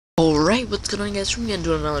what's going on, guys? We're going to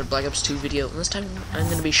do another Black Ops 2 video, and this time I'm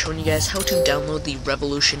going to be showing you guys how to download the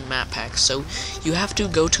Revolution map pack. So you have to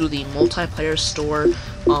go to the multiplayer store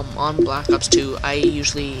on Black Ops 2.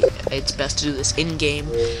 It's best to do this in-game,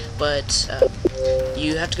 but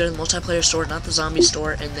you have to go to the multiplayer store, not the zombie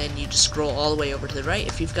store, and then you just scroll all the way over to the right.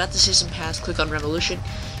 If you've got the season pass, click on Revolution,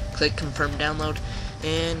 click confirm download,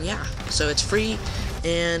 and yeah, so it's free,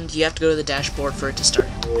 and you have to go to the dashboard for it to start.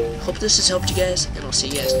 Hope this has helped you guys, and I'll see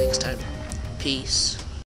you guys next time. Peace.